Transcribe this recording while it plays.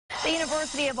The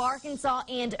University of Arkansas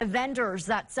and vendors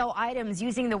that sell items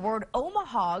using the word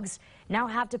Omahogs now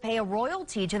have to pay a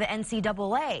royalty to the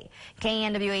NCAA.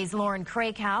 KNWA's Lauren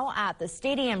Krakow at the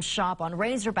stadium shop on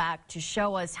Razorback to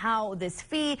show us how this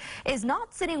fee is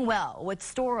not sitting well with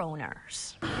store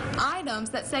owners. Items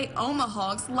that say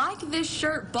Omahogs, like this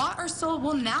shirt, bought or sold,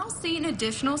 will now see an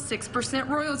additional 6%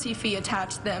 royalty fee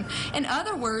attached to them. In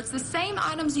other words, the same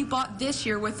items you bought this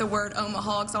year with the word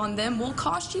Omahogs on them will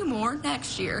cost you more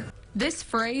next year. This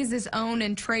phrase is owned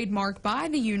and trademarked by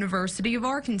the University of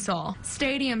Arkansas.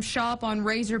 Stadium shop on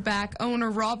Razorback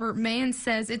owner Robert Mann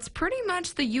says it's pretty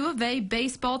much the U of A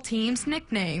baseball team's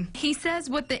nickname. He says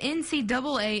what the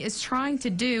NCAA is trying to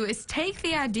do is take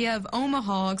the idea of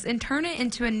Omahogs and turn it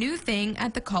into a new thing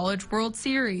at the College World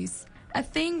Series. A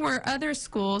thing where other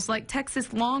schools like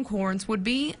Texas Longhorns would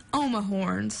be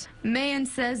Omahorns. Mann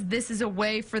says this is a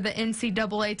way for the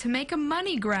NCAA to make a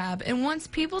money grab and wants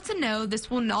people to know this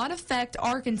will not affect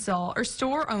Arkansas or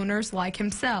store owners like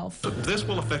himself. So this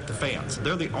will affect the fans.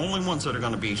 They're the only ones that are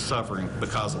going to be suffering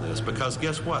because of this, because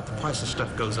guess what? The price of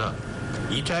stuff goes up.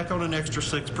 You tack on an extra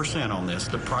 6% on this,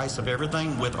 the price of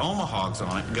everything with Omahogs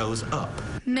on it goes up.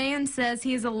 Mann says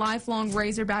he is a lifelong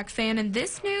Razorback fan, and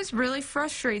this news really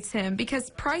frustrates him because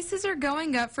prices are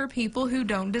going up for people who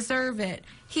don't deserve it.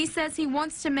 He says he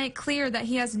wants to make clear that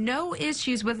he has no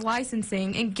issues with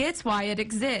licensing and gets why it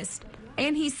exists.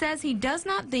 And he says he does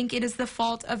not think it is the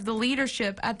fault of the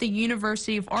leadership at the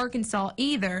University of Arkansas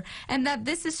either, and that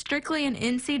this is strictly an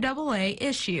NCAA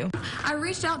issue. I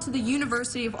reached out to the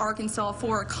University of Arkansas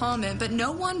for a comment, but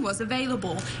no one was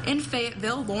available. In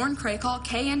Fayetteville, Lauren Krakow,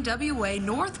 KNWA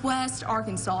Northwest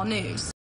Arkansas News.